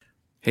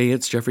Hey,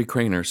 it's Jeffrey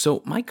Craner.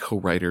 So, my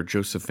co-writer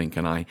Joseph Fink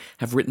and I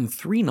have written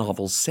 3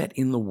 novels set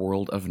in the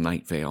world of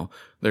Night Vale.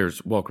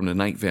 There's Welcome to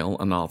Night Vale,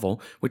 a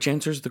novel which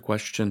answers the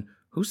question,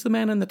 who's the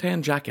man in the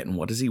tan jacket and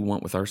what does he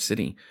want with our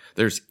city?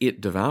 There's It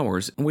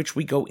Devours, in which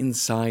we go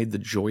inside the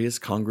joyous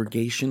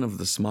congregation of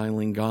the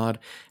smiling God.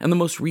 And the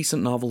most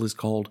recent novel is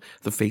called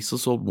The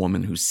Faceless Old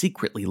Woman Who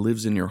Secretly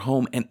Lives in Your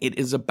Home, and it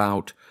is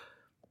about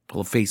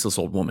a faceless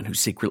old woman who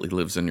secretly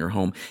lives in your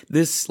home.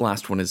 This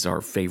last one is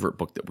our favorite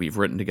book that we've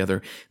written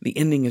together. The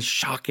ending is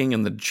shocking,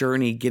 and the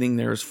journey getting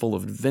there is full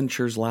of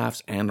adventures,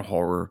 laughs, and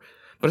horror.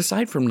 But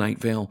aside from Night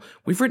Vale,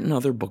 we've written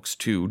other books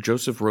too.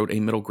 Joseph wrote a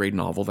middle-grade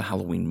novel, The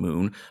Halloween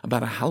Moon,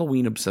 about a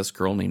Halloween-obsessed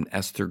girl named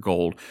Esther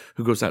Gold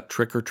who goes out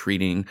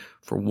trick-or-treating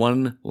for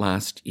one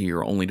last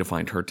year only to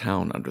find her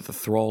town under the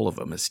thrall of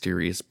a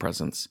mysterious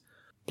presence.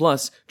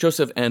 Plus,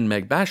 Joseph and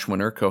Meg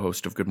Bashwinner,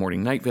 co-host of Good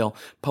Morning Night Vale,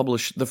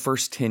 published The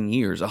First 10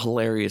 Years, a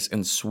hilarious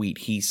and sweet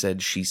he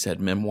said, she said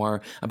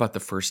memoir about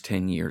the first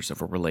 10 years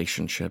of a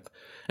relationship.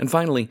 And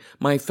finally,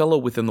 my fellow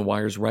Within the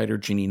Wires writer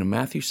Janina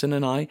Mathewson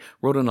and I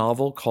wrote a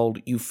novel called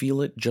You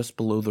Feel It Just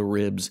Below the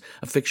Ribs,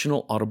 a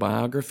fictional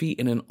autobiography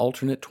in an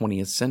alternate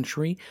 20th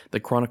century that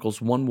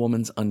chronicles one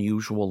woman's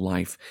unusual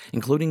life,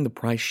 including the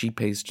price she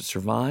pays to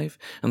survive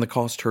and the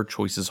cost her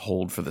choices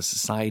hold for the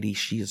society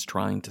she is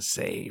trying to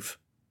save.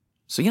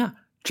 So yeah,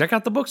 check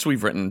out the books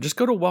we've written. Just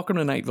go to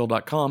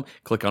welcometonightvale.com,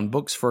 click on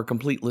books for a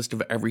complete list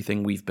of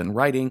everything we've been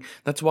writing.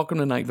 That's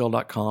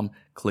welcometonightvale.com,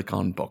 click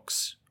on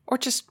books. Or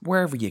just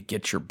wherever you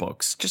get your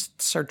books, just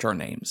search our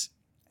names.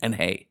 And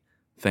hey,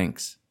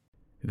 thanks.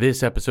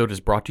 This episode is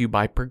brought to you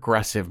by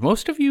Progressive.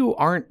 Most of you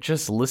aren't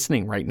just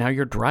listening right now,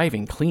 you're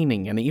driving,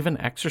 cleaning, and even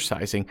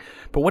exercising.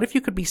 But what if you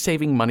could be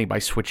saving money by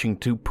switching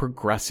to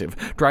Progressive?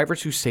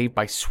 Drivers who save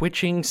by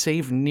switching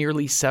save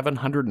nearly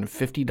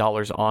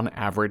 $750 on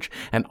average,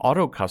 and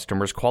auto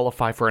customers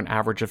qualify for an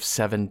average of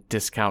 7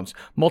 discounts.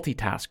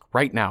 Multitask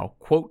right now.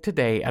 Quote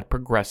today at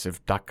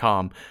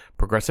Progressive.com.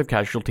 Progressive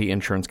Casualty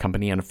Insurance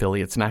Company and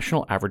affiliates.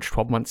 National average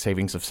 12-month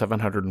savings of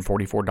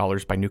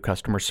 $744 by new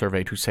customers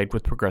surveyed who saved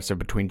with Progressive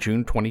between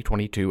June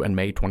 2022 and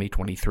May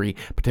 2023.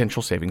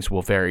 Potential savings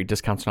will vary.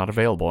 Discounts not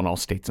available in all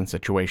states and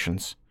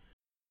situations.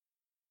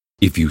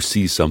 If you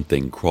see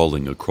something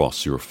crawling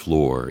across your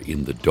floor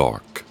in the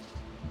dark,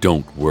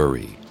 don't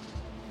worry.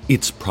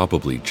 It's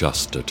probably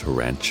just a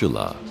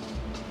tarantula.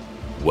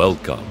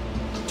 Welcome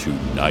to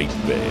Night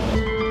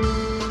Vale.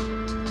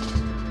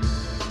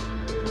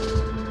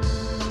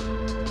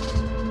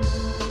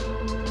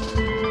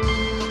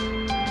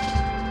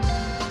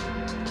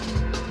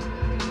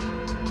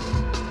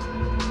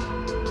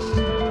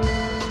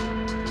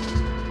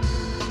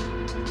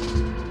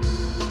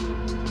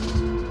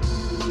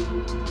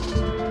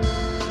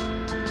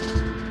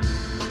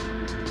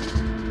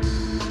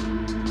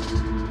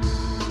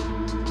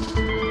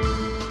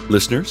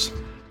 Listeners,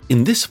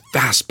 in this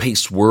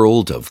fast-paced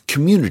world of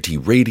community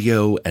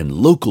radio and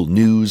local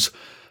news,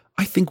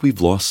 I think we've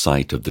lost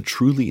sight of the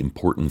truly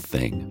important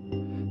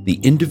thing, the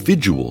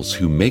individuals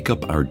who make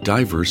up our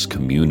diverse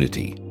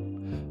community.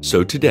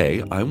 So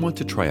today, I want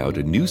to try out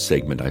a new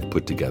segment I've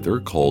put together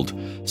called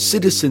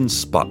Citizen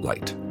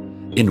Spotlight,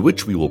 in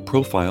which we will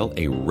profile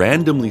a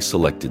randomly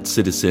selected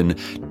citizen,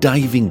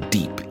 diving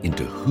deep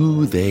into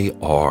who they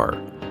are,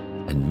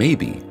 and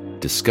maybe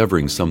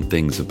discovering some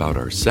things about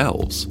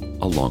ourselves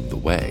along the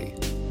way.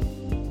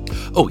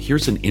 Oh,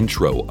 here's an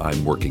intro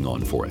I'm working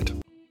on for it.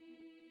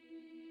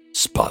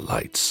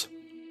 Spotlights.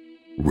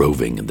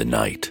 Roving in the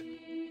night.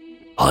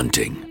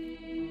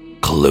 Hunting.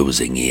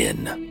 Closing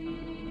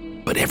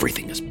in. But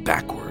everything is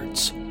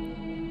backwards.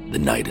 The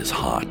night is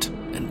hot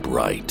and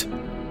bright.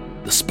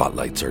 The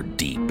spotlights are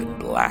deep and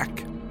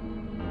black.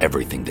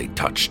 Everything they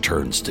touch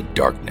turns to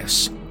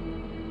darkness.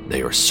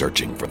 They are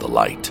searching for the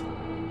light.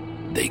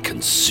 They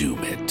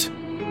consume it.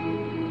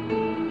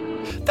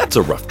 That's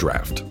a rough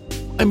draft.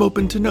 I'm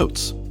open to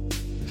notes.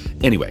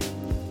 Anyway,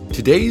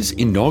 today's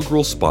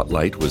inaugural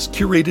spotlight was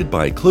curated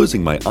by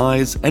closing my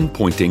eyes and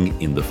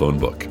pointing in the phone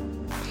book.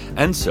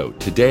 And so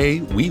today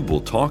we will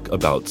talk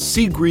about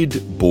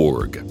Sigrid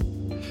Borg.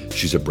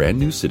 She's a brand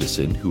new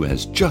citizen who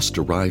has just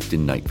arrived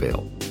in Night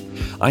Vale.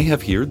 I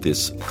have here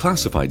this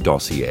classified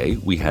dossier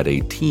we had a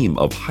team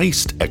of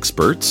heist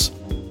experts,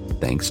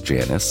 thanks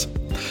Janice,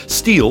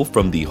 steal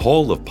from the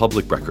Hall of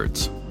Public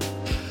Records.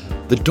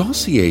 The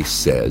dossier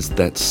says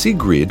that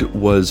Sigrid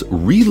was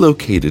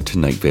relocated to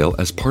Night Vale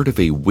as part of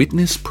a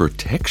witness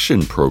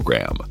protection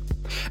program,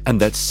 and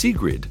that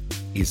Sigrid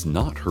is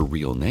not her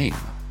real name,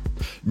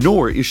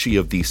 nor is she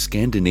of the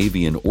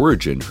Scandinavian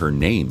origin her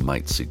name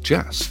might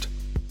suggest.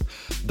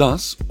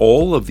 Thus,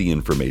 all of the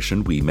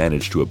information we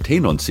managed to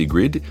obtain on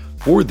Sigrid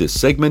for this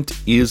segment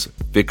is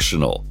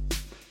fictional,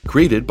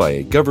 created by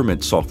a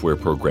government software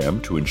program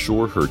to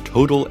ensure her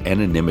total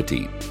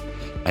anonymity,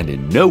 and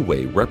in no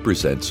way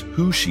represents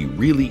who she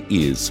really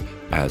is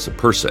as a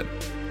person.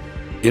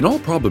 In all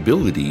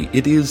probability,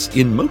 it is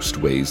in most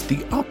ways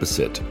the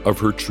opposite of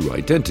her true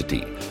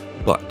identity,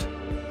 but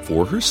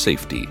for her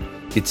safety,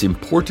 it's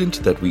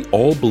important that we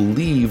all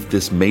believe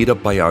this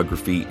made-up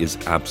biography is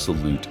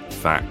absolute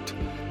fact.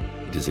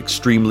 It is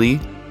extremely,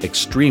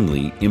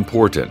 extremely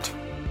important.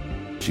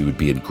 She would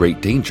be in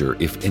great danger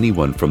if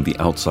anyone from the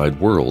outside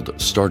world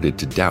started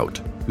to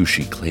doubt who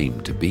she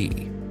claimed to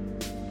be.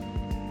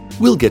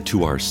 We'll get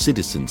to our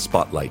citizen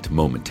spotlight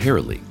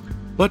momentarily,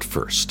 but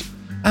first,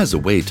 as a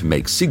way to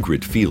make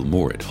Sigrid feel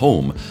more at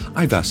home,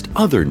 I've asked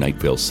other Night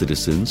Vale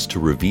citizens to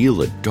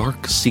reveal a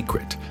dark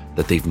secret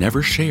that they've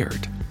never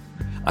shared.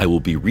 I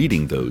will be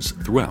reading those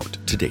throughout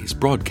today's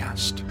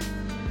broadcast.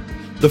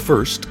 The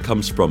first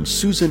comes from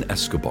Susan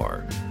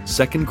Escobar,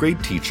 second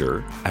grade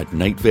teacher at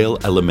Night Vale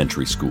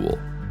Elementary School.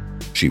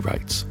 She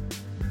writes,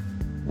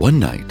 "One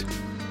night,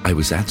 I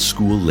was at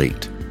school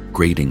late,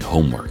 grading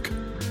homework,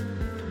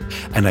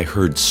 and I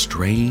heard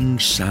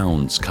strange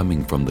sounds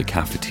coming from the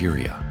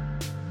cafeteria.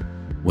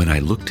 When I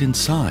looked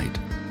inside,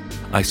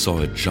 I saw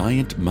a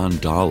giant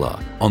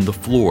mandala on the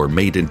floor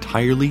made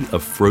entirely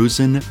of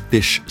frozen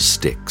fish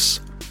sticks.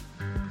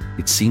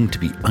 It seemed to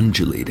be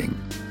undulating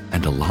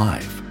and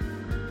alive.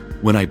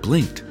 When I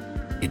blinked,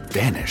 it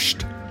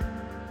vanished.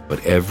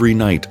 But every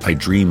night I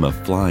dream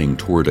of flying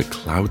toward a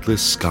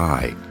cloudless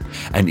sky,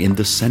 and in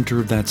the center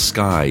of that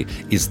sky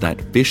is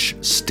that fish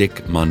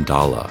stick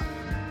mandala.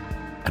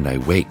 And I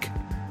wake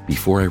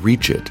before I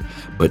reach it,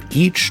 but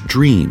each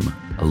dream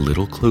a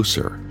little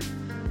closer.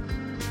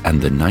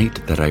 And the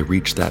night that I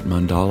reach that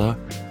mandala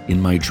in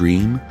my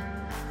dream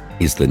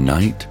is the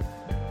night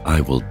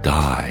I will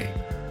die."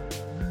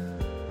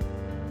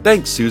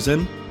 Thanks,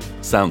 Susan.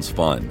 Sounds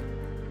fun.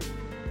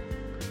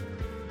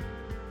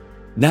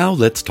 Now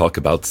let's talk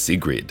about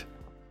Sigrid.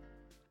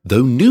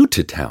 Though new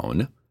to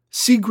town,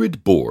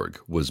 Sigrid Borg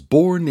was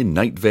born in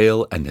Night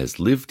Vale and has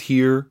lived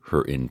here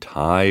her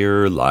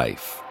entire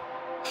life.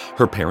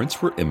 Her parents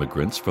were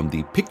immigrants from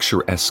the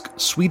picturesque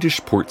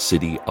Swedish port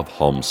city of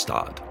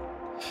Halmstad.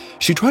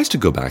 She tries to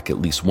go back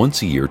at least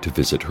once a year to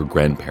visit her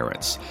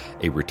grandparents,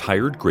 a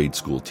retired grade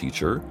school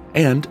teacher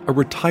and a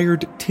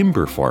retired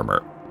timber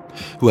farmer,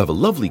 who have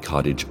a lovely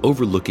cottage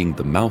overlooking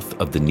the mouth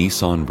of the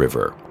Nissan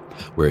River,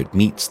 where it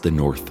meets the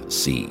North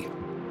Sea.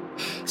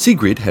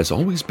 Sigrid has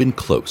always been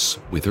close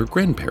with her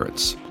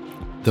grandparents,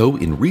 though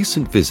in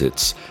recent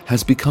visits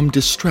has become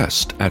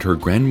distressed at her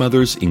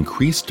grandmother's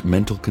increased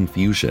mental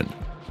confusion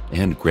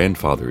and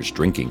grandfather's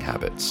drinking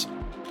habits.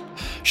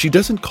 She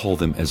doesn't call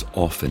them as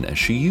often as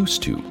she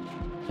used to,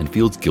 and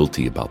feels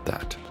guilty about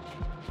that.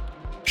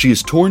 She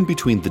is torn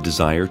between the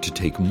desire to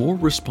take more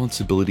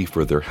responsibility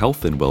for their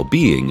health and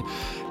well-being,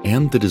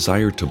 and the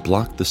desire to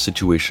block the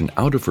situation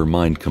out of her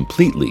mind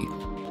completely,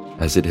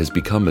 as it has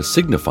become a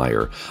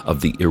signifier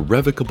of the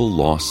irrevocable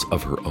loss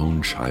of her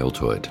own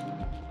childhood,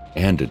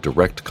 and a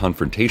direct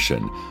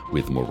confrontation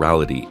with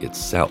morality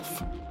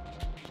itself.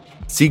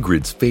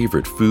 Sigrid's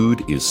favorite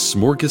food is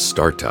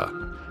smorgastarta,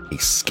 a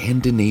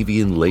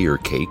Scandinavian layer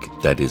cake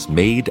that is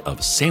made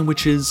of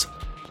sandwiches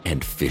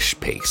and fish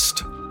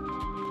paste.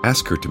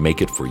 Ask her to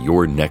make it for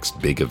your next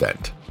big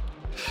event.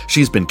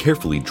 She's been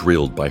carefully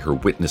drilled by her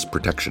witness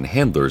protection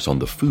handlers on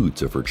the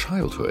foods of her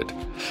childhood,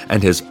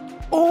 and has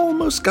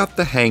almost got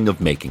the hang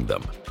of making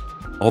them,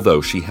 although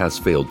she has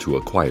failed to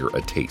acquire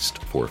a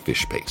taste for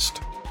fish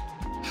paste.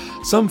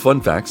 Some fun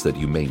facts that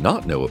you may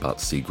not know about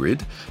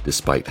Sigrid,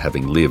 despite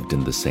having lived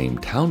in the same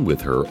town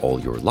with her all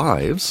your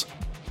lives.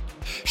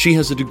 She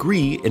has a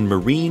degree in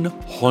marine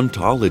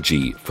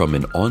hauntology from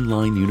an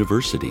online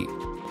university.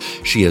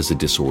 She has a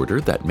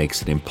disorder that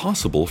makes it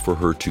impossible for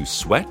her to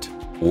sweat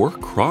or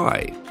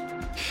cry.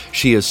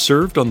 She has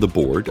served on the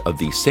board of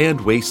the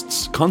Sand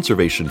Wastes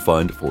Conservation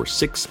Fund for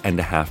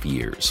 6.5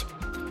 years.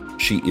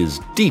 She is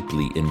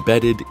deeply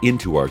embedded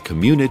into our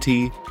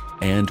community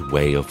and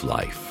way of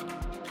life.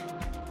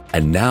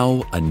 And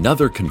now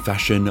another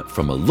confession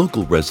from a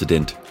local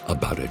resident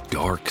about a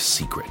dark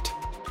secret.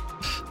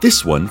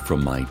 This one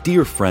from my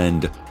dear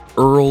friend,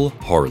 Earl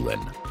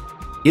Harlan.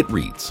 It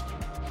reads,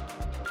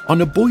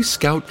 "On a Boy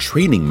Scout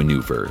training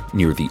maneuver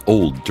near the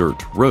old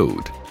dirt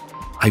road,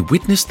 I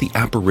witnessed the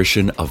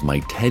apparition of my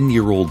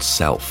 10-year-old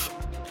self,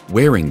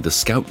 wearing the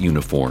scout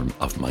uniform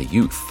of my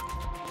youth.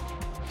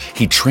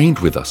 He trained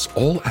with us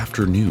all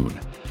afternoon,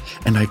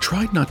 and I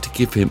tried not to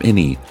give him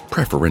any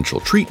preferential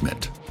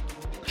treatment.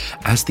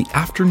 As the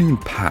afternoon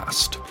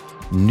passed,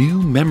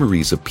 new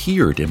memories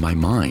appeared in my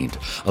mind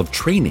of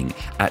training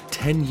at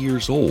 10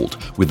 years old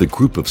with a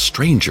group of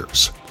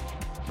strangers,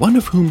 one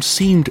of whom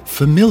seemed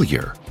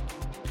familiar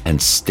and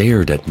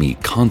stared at me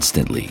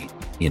constantly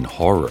in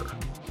horror."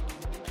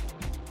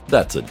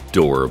 That's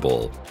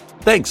adorable.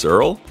 Thanks,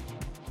 Earl.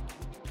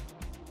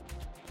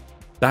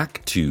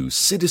 Back to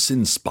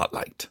Citizen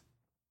Spotlight.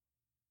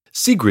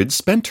 Sigrid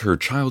spent her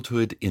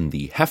childhood in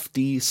the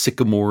hefty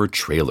Sycamore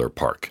Trailer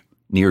Park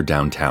near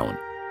downtown.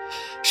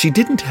 She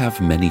didn't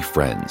have many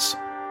friends.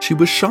 She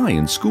was shy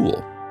in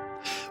school.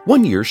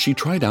 One year, she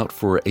tried out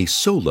for a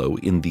solo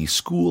in the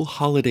school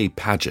holiday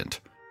pageant.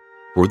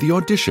 For the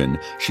audition,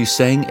 she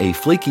sang a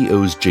Flaky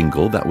O's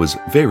jingle that was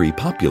very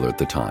popular at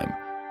the time,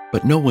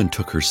 but no one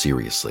took her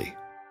seriously.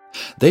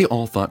 They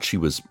all thought she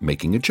was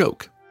making a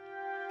joke.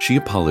 She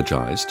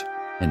apologized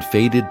and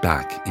faded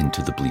back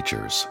into the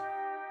bleachers.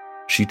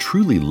 She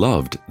truly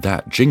loved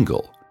that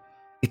jingle,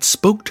 It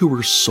spoke to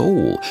her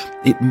soul.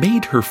 It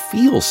made her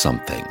feel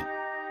something.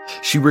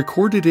 She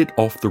recorded it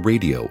off the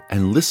radio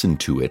and listened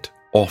to it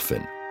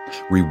often,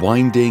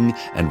 rewinding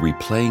and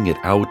replaying it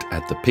out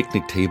at the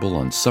picnic table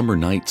on summer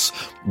nights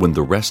when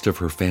the rest of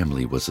her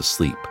family was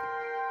asleep.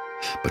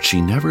 But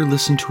she never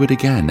listened to it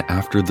again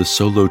after the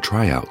solo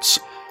tryouts,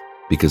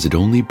 because it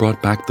only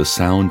brought back the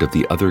sound of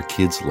the other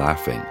kids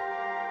laughing,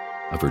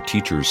 of her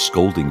teacher's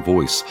scolding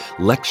voice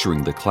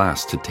lecturing the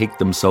class to take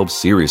themselves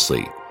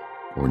seriously,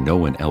 or no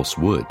one else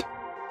would,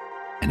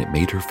 and it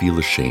made her feel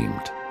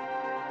ashamed.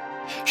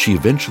 She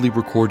eventually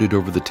recorded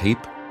over the tape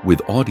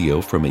with audio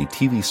from a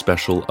TV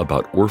special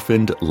about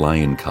orphaned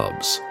lion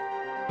cubs.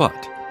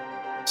 But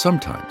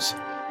sometimes,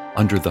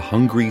 under the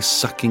hungry,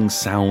 sucking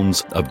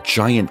sounds of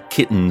giant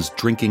kittens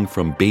drinking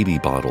from baby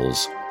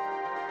bottles,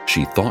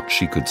 she thought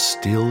she could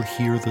still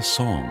hear the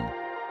song.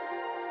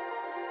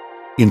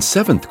 In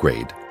 7th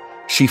grade,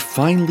 she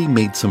finally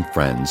made some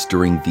friends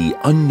during the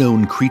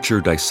unknown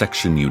creature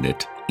dissection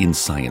unit in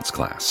science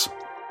class.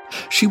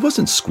 She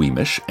wasn't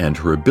squeamish, and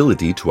her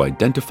ability to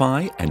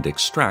identify and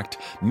extract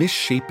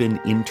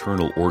misshapen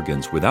internal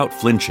organs without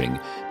flinching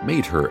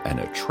made her an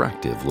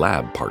attractive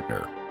lab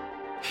partner.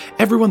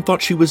 Everyone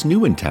thought she was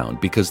new in town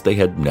because they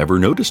had never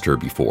noticed her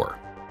before.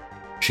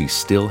 She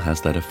still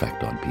has that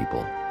effect on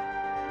people.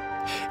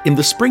 In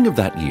the spring of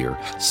that year,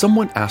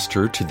 someone asked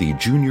her to the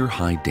junior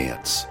high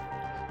dance.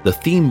 The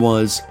theme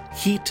was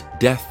Heat,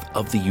 Death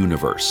of the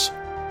Universe.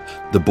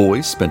 The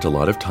boys spent a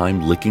lot of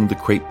time licking the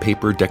crepe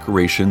paper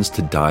decorations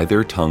to dye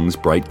their tongues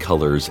bright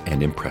colors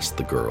and impress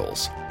the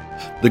girls.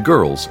 The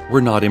girls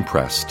were not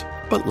impressed,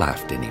 but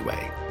laughed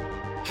anyway.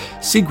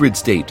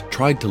 Sigrid's date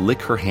tried to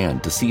lick her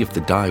hand to see if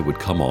the dye would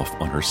come off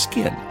on her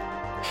skin.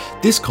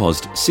 This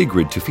caused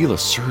Sigrid to feel a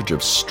surge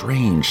of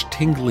strange,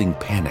 tingling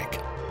panic,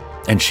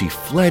 and she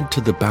fled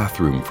to the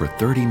bathroom for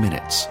 30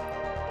 minutes.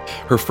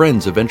 Her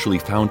friends eventually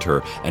found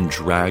her and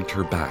dragged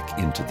her back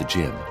into the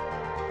gym.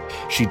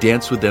 She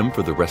danced with them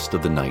for the rest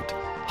of the night,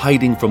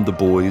 hiding from the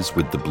boys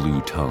with the blue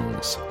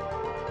tongues.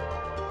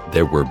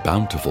 There were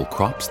bountiful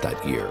crops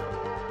that year.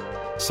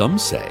 Some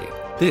say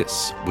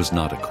this was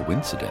not a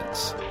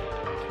coincidence.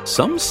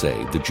 Some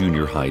say the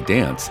junior high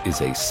dance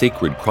is a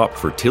sacred crop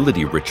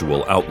fertility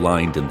ritual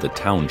outlined in the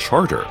town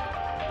charter,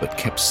 but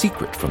kept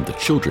secret from the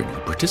children who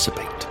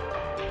participate.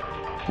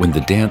 When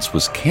the dance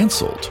was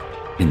canceled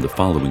in the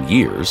following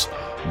years,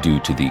 due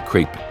to the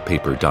crepe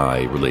paper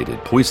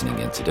dye-related poisoning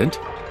incident,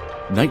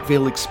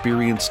 Nightvale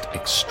experienced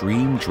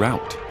extreme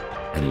drought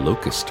and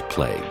locust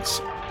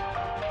plagues.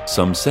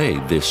 Some say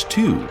this,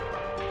 too,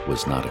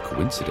 was not a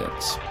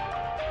coincidence.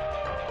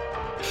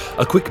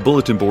 A quick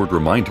bulletin board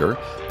reminder,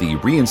 the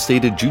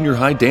reinstated junior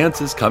high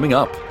dance is coming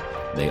up.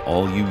 May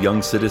all you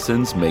young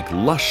citizens make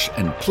lush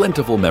and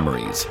plentiful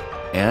memories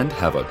and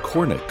have a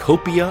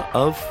cornucopia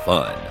of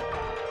fun.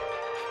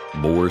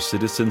 More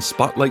Citizen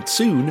Spotlight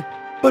soon,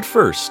 but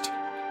first,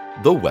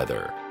 the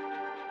weather.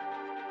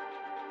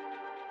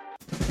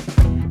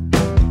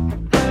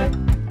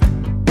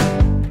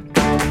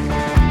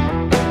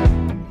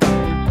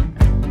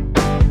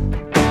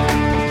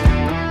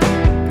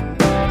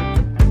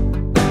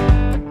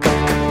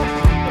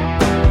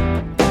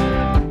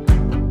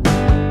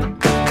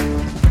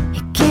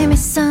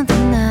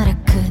 Something that I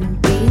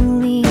couldn't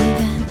believe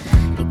in.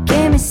 You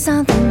gave me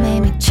something, made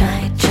me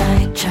try.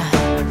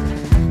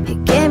 You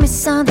gave me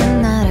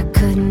something that I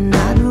could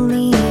not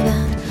believe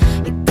in.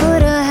 You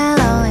put a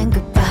hello and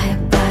goodbye,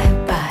 bye,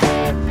 bye.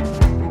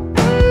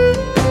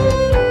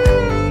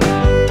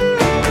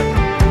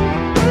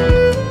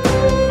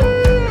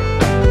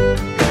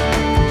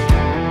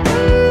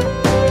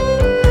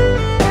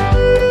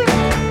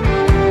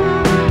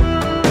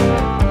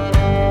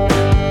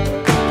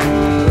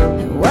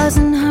 It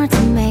wasn't hard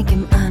to make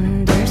him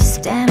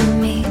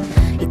understand me.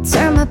 He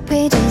turned my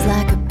pages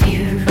like a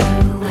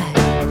pirouette.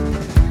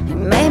 He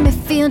made me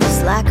feel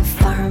just like a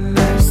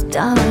farmer's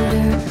daughter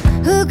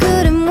who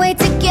couldn't wait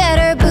to get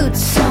her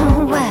boots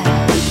so wet.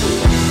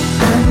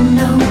 I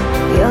know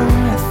you're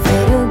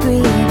afraid of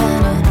grieving,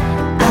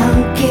 and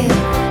I'll give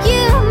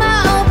you my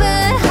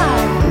open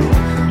heart.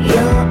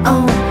 Your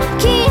own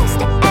keys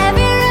to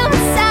every room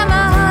inside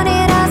my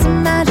haunted house of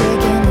magic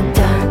in the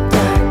dark,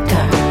 dark,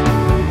 dark.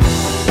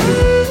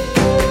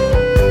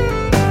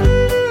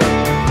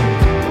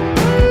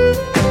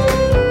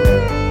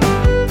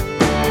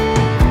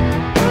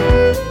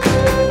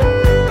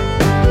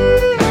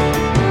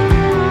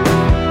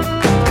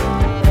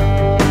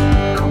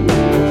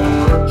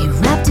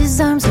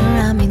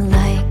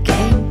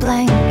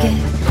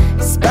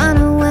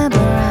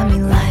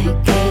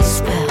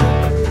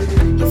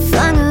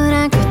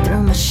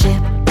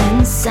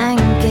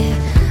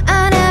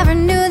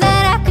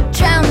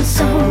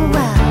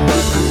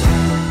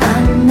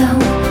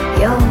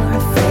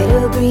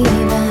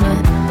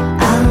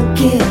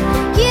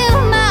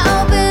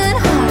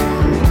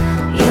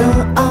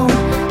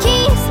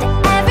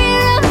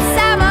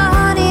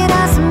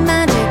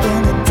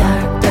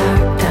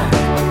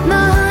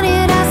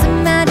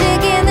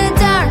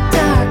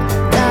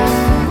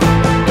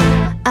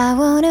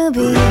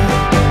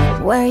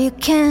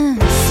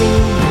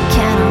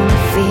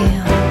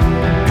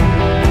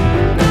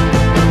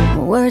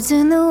 Words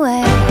in the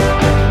way,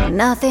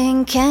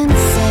 nothing can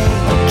say,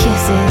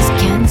 kisses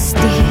can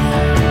steal.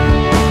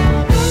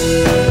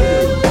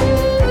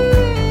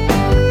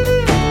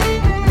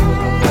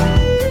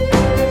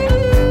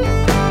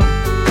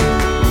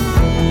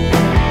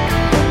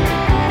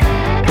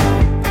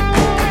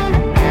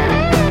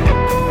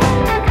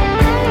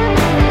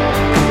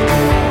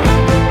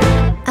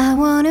 I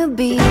wanna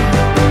be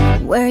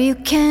where you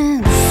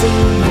can see,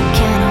 you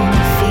can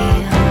only feel.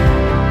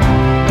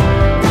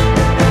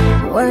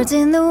 Words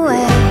in the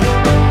way,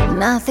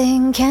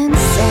 nothing can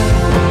say,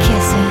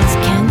 kisses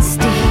can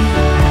steal.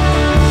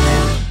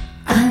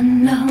 I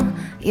know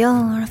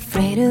you're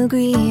afraid of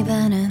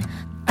grieving, and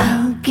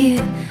I'll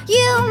give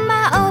you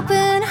my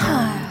open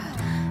heart.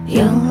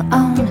 You'll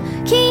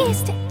own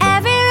keys to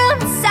every room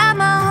inside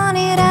my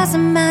haunted house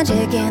of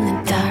magic in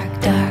the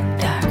dark, dark,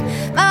 dark.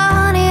 My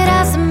haunted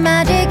house of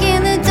magic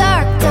in the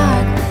dark,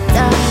 dark,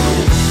 dark.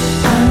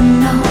 I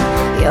know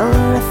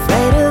you're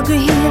afraid of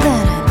grieving,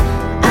 and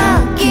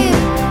I'll give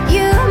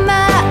you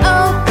my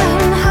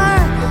open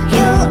heart.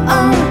 You'll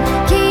own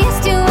keys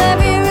to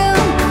every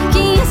room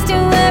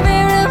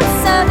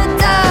inside the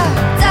dark,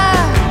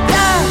 dark,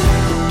 dark.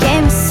 You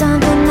gave me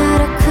something that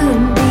I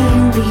couldn't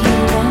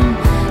believe in.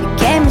 You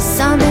gave me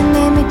something,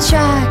 made me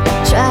try,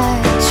 try,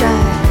 try.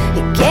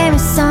 You gave me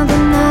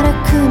something that I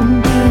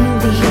couldn't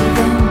believe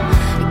in.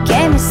 You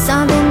gave me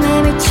something,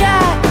 made me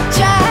try,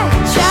 try,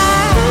 try.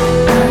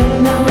 I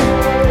know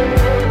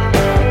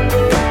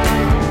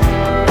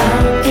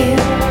I'll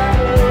give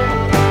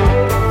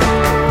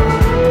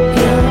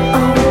you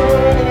all.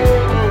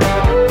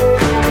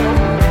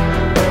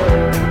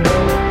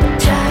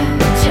 Try,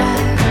 try,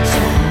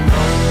 try.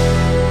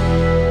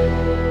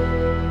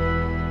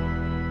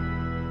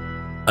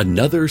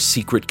 Another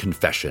secret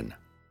confession.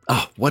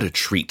 Ah, what a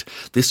treat.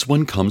 This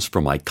one comes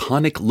from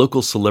iconic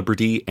local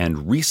celebrity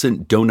and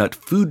recent donut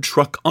food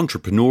truck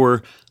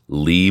entrepreneur,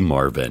 Lee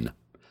Marvin.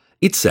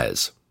 It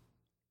says,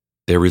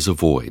 "There is a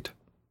void.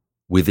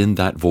 Within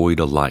that void,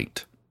 a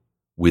light.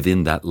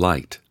 Within that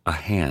light, a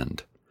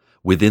hand.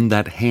 Within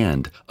that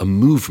hand, a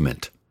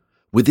movement.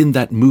 Within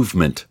that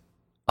movement,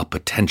 a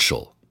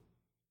potential.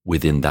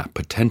 Within that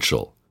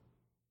potential,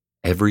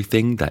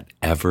 everything that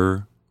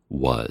ever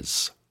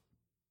was."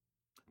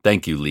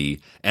 Thank you,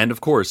 Lee, and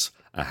of course,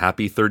 a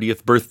happy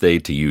 30th birthday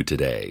to you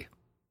today.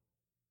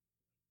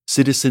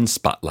 Citizen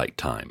Spotlight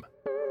time.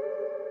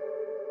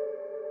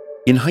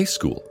 In high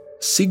school,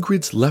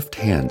 Sigrid's left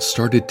hand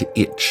started to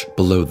itch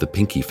below the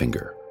pinky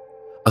finger.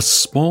 A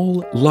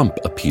small lump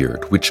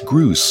appeared, which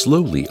grew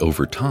slowly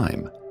over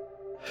time.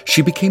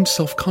 She became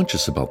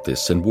self-conscious about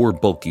this and wore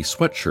bulky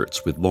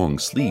sweatshirts with long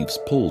sleeves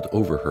pulled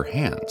over her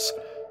hands,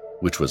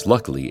 which was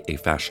luckily a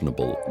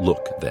fashionable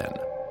look then.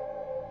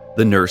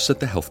 The nurse at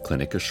the health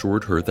clinic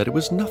assured her that it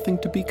was nothing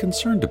to be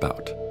concerned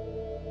about,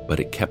 but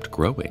it kept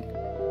growing.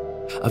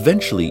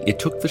 Eventually, it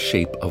took the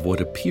shape of what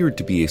appeared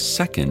to be a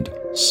second,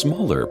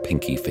 smaller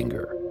pinky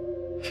finger.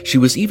 She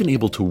was even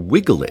able to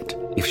wiggle it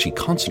if she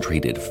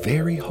concentrated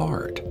very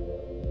hard.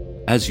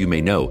 As you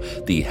may know,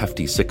 the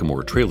hefty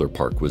Sycamore Trailer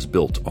Park was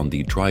built on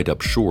the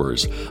dried-up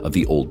shores of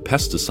the old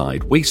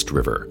pesticide waste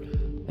river,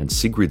 and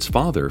Sigrid's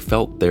father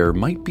felt there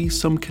might be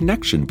some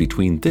connection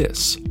between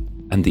this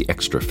and the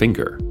extra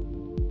finger.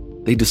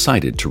 They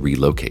decided to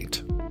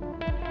relocate.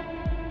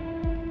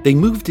 They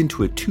moved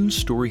into a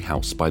 2-story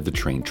house by the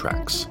train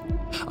tracks,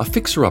 a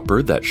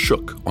fixer-upper that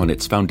shook on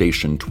its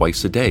foundation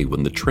twice a day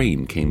when the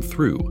train came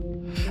through,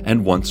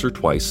 and once or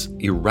twice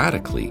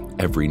erratically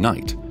every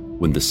night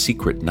when the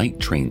secret night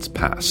trains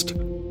passed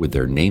with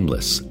their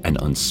nameless and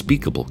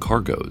unspeakable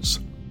cargoes.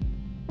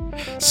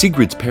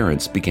 Sigrid's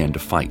parents began to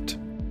fight,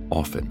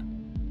 often,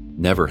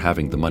 never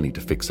having the money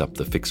to fix up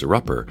the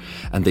fixer-upper,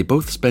 and they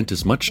both spent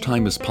as much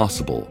time as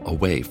possible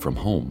away from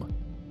home.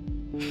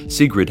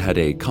 Sigrid had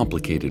a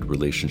complicated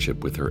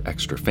relationship with her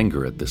extra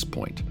finger at this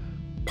point,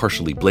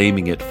 partially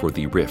blaming it for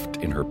the rift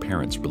in her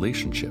parents'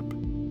 relationship.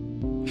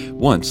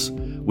 Once,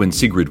 when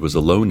Sigrid was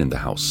alone in the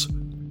house,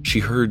 she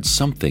heard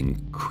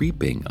something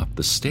creeping up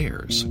the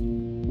stairs.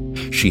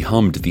 She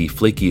hummed the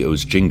Flaky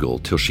O's jingle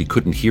till she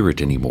couldn't hear it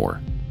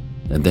anymore,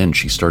 and then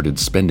she started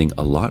spending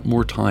a lot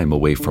more time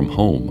away from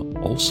home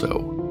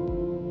also.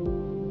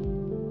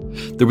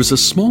 There was a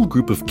small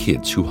group of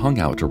kids who hung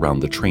out around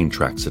the train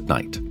tracks at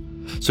night,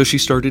 so she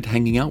started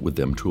hanging out with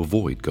them to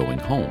avoid going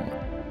home.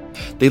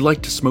 They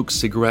liked to smoke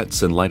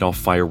cigarettes and light off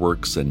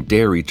fireworks and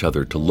dare each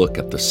other to look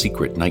at the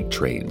secret night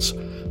trains,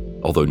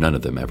 although none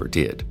of them ever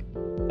did,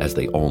 as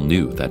they all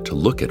knew that to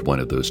look at one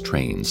of those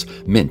trains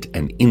meant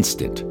an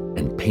instant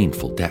and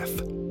painful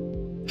death.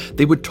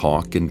 They would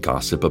talk and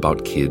gossip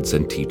about kids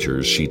and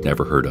teachers she'd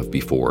never heard of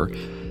before,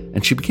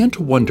 and she began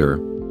to wonder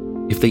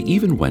if they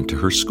even went to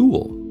her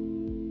school.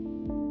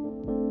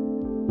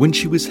 When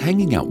she was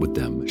hanging out with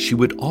them, she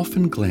would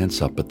often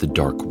glance up at the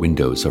dark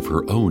windows of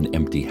her own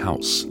empty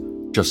house,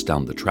 just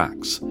down the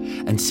tracks,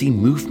 and see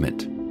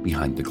movement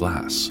behind the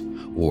glass,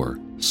 or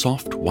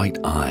soft white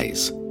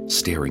eyes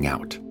staring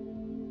out.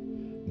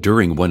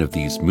 During one of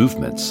these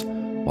movements,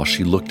 while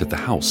she looked at the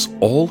house,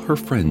 all her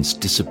friends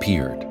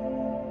disappeared,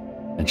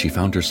 and she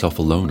found herself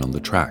alone on the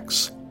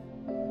tracks.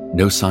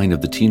 No sign of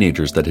the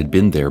teenagers that had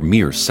been there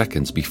mere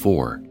seconds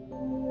before.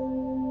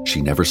 She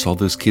never saw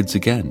those kids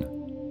again,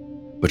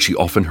 but she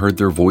often heard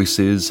their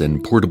voices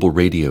and portable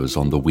radios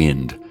on the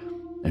wind,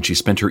 and she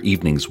spent her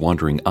evenings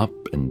wandering up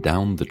and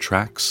down the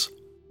tracks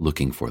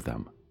looking for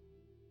them.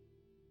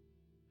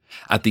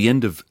 At the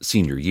end of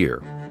senior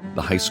year,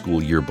 the high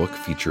school yearbook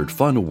featured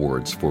fun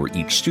awards for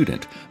each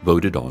student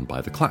voted on by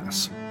the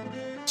class.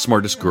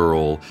 Smartest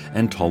girl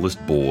and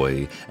tallest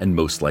boy and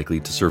most likely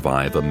to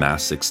survive a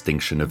mass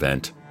extinction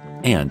event,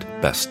 and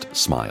best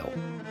smile.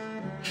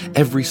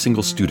 Every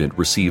single student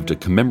received a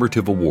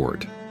commemorative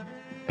award,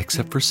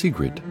 except for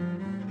Sigrid.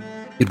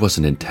 It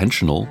wasn't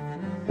intentional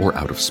or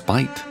out of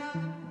spite.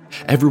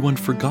 Everyone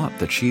forgot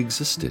that she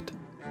existed.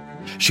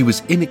 She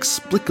was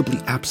inexplicably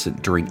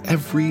absent during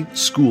every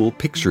school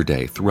picture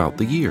day throughout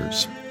the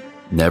years.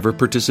 Never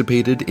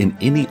participated in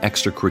any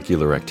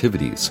extracurricular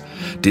activities,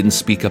 didn't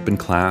speak up in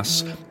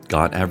class,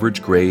 got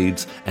average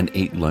grades, and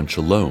ate lunch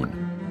alone,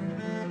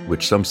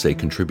 which some say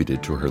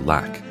contributed to her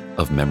lack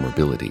of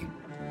memorability.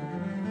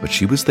 But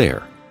she was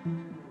there,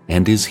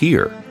 and is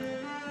here,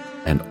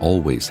 and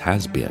always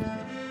has been.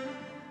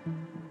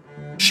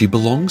 She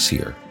belongs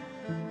here.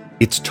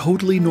 It's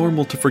totally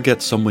normal to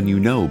forget someone you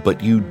know,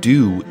 but you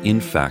do,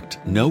 in fact,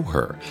 know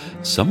her.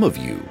 Some of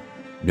you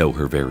know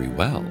her very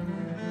well.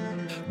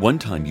 One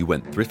time you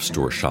went thrift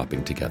store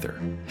shopping together,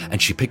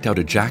 and she picked out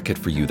a jacket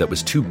for you that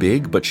was too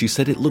big, but she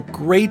said it looked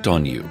great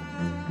on you.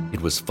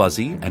 It was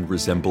fuzzy and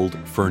resembled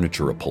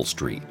furniture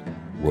upholstery,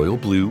 royal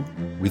blue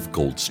with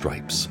gold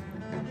stripes.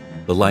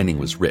 The lining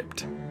was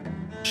ripped.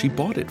 She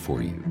bought it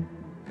for you.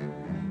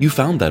 You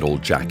found that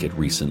old jacket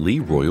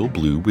recently, royal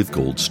blue with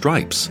gold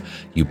stripes.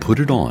 You put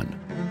it on.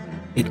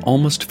 It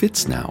almost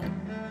fits now.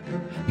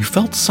 You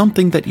felt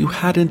something that you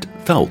hadn't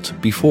felt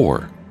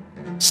before,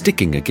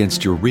 sticking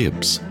against your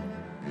ribs,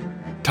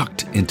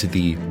 tucked into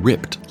the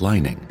ripped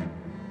lining.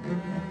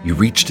 You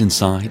reached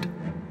inside,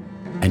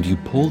 and you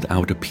pulled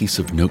out a piece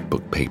of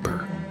notebook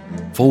paper,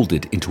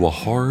 folded into a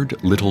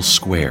hard little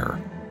square.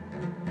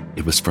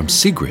 It was from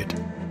Sigrid.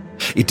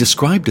 It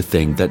described a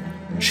thing that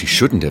she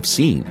shouldn't have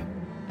seen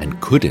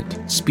and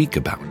couldn't speak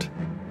about.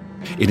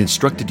 It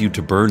instructed you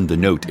to burn the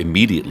note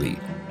immediately,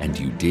 and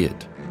you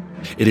did.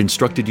 It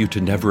instructed you to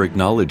never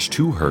acknowledge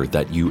to her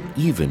that you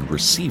even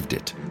received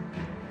it.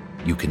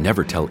 You can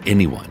never tell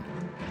anyone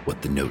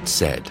what the note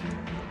said.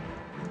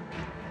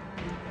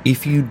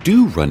 If you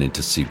do run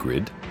into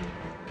Sigrid,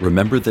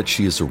 remember that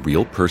she is a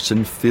real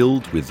person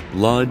filled with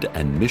blood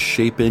and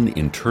misshapen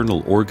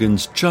internal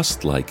organs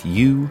just like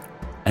you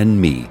and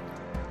me.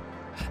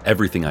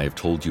 Everything I have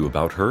told you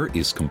about her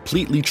is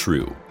completely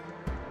true.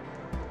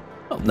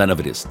 Well, none of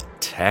it is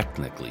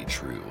technically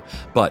true,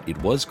 but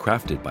it was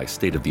crafted by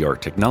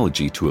state-of-the-art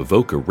technology to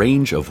evoke a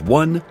range of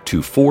 1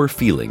 to 4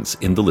 feelings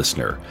in the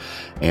listener.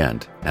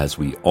 And, as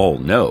we all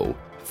know,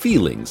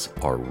 feelings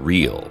are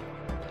real.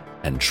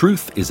 And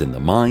truth is in the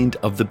mind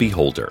of the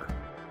beholder.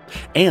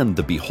 And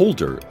the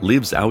beholder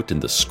lives out in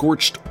the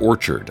scorched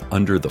orchard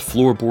under the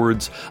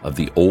floorboards of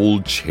the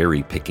old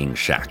cherry-picking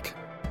shack.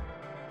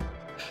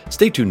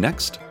 Stay tuned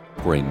next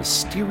for a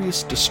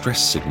mysterious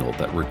distress signal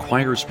that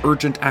requires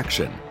urgent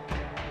action,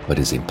 but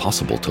is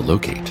impossible to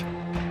locate.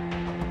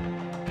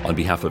 On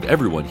behalf of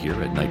everyone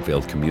here at Night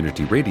Vale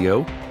Community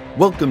Radio,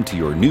 welcome to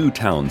your new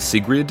town,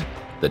 Sigrid,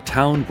 the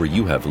town where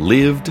you have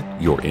lived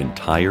your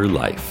entire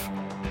life.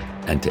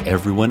 And to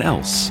everyone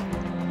else,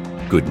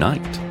 good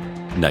night,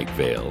 Night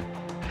Vale.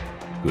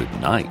 Good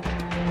night.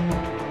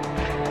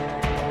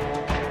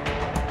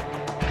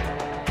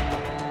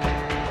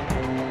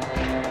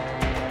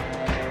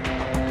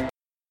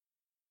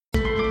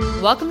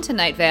 Welcome to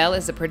Night Vale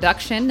is a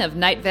production of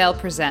Night Vale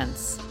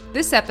Presents.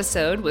 This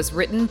episode was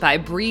written by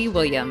Bree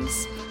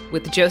Williams,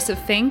 with Joseph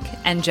Fink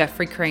and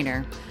Jeffrey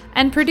Craner,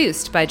 and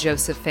produced by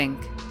Joseph Fink.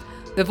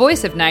 The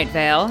voice of Night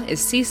Vale is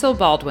Cecil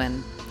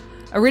Baldwin.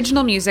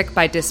 Original music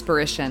by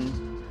Disparition.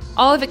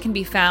 All of it can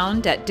be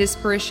found at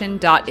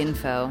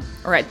disparition.info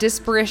or at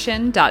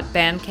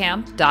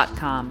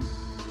disparition.bandcamp.com.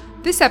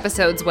 This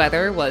episode's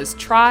weather was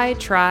Try,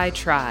 Try,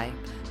 Try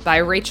by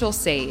Rachel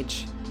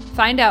Sage.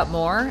 Find out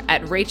more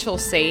at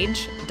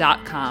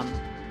rachelsage.com.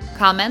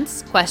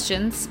 Comments,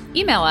 questions,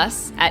 email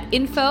us at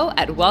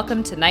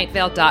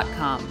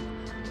info@welcometonightvale.com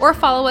or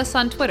follow us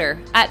on Twitter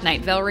at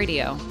Night Vale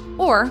Radio,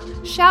 or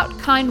shout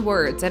kind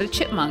words at a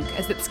chipmunk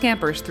as it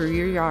scampers through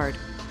your yard.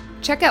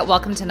 Check out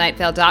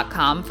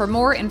welcometonightvale.com for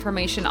more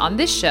information on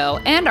this show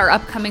and our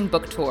upcoming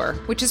book tour,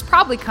 which is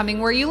probably coming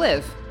where you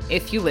live,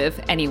 if you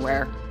live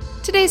anywhere.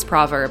 Today's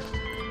proverb: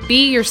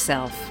 be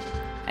yourself,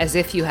 as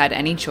if you had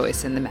any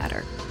choice in the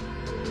matter.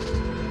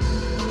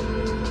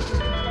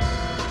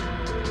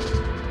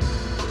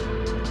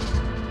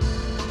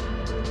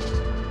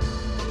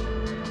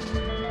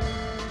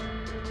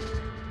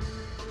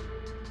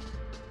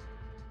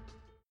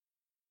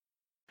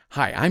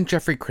 Hi, I'm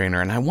Jeffrey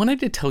Craner, and I wanted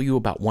to tell you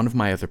about one of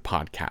my other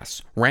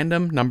podcasts,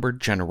 Random Number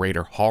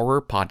Generator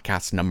Horror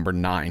Podcast number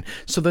 9.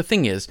 So the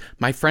thing is,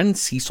 my friend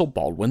Cecil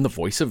Baldwin, the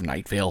voice of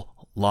Night Vale,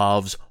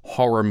 loves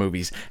horror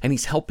movies, and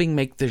he's helping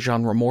make the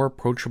genre more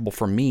approachable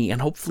for me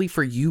and hopefully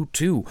for you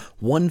too,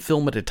 one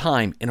film at a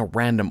time in a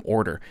random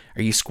order.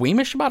 Are you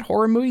squeamish about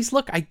horror movies?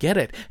 Look, I get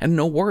it, and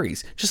no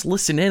worries. Just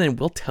listen in and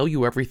we'll tell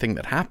you everything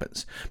that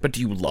happens. But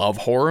do you love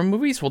horror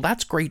movies? Well,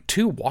 that's great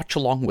too. Watch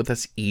along with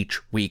us each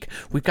week.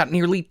 We've got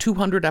nearly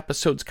 200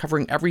 episodes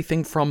covering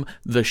everything from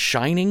The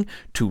Shining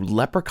to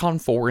Leprechaun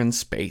 4 in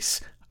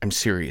space. I'm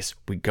serious,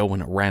 we go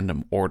in a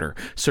random order.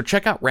 So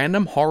check out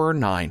Random Horror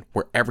 9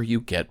 wherever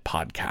you get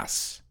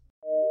podcasts.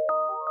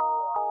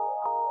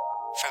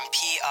 From